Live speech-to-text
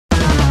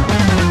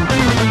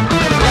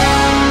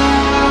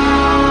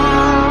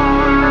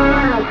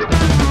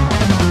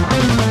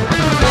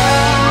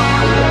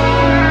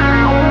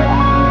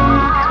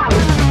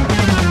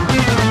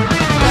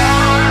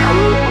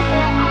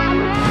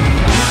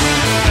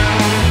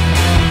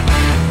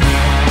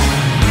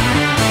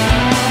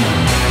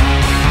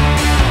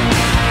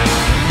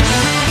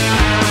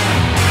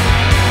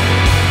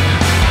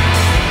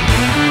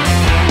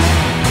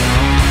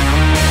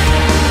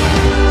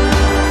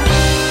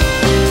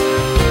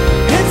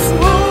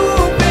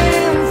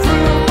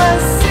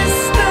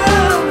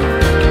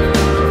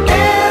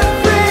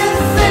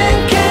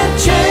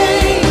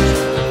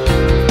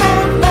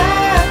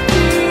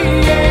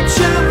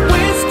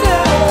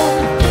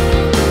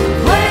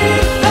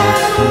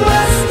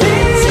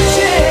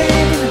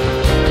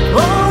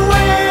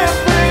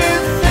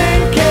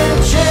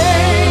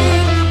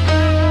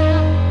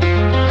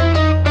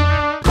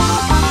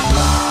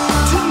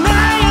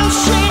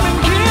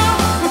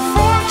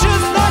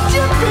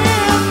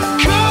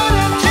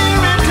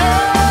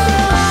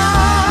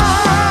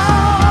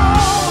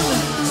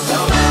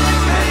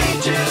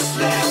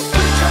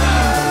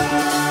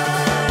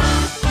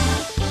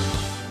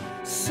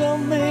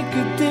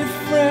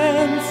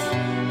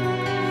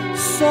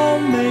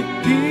make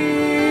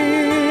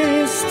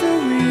history,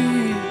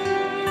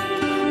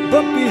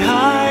 but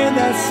behind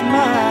that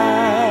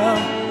smile,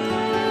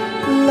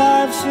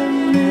 life's a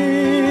mystery.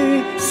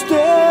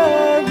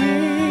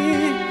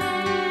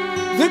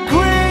 The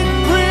great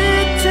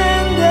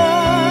pretender,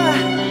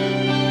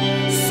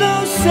 so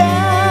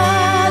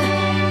sad,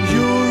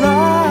 your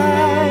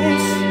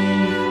eyes,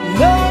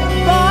 loved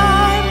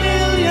by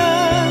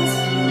millions,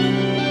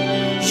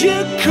 you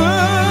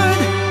could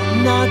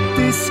not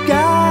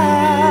disguise.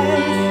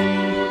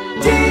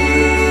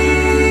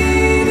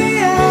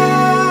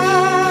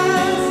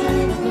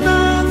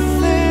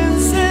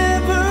 Nothing's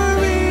ever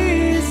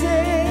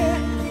easy.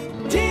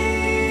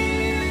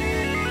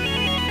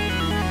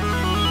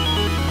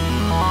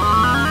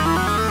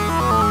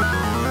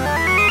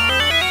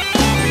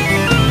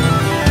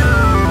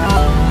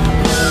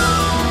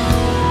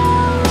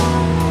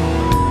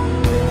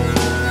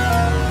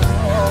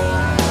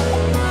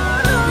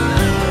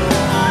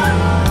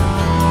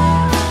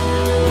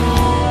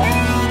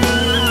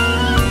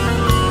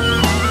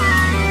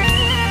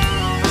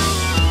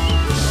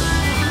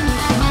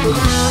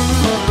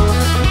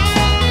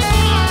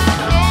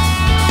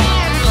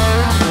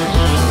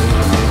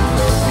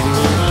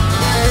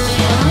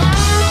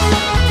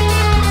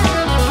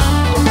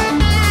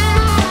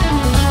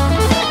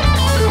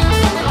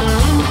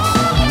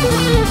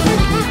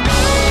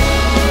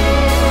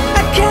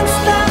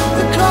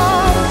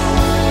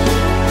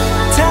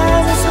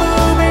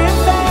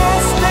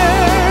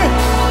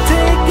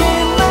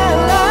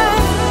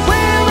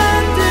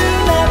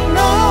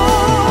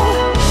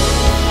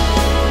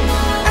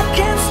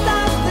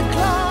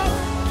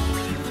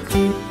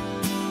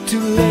 Too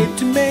late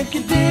to make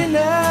your dinner,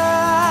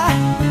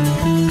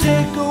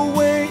 take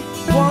away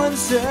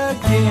once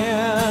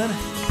again.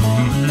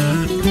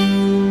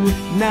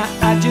 Now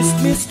I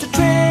just missed the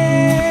train.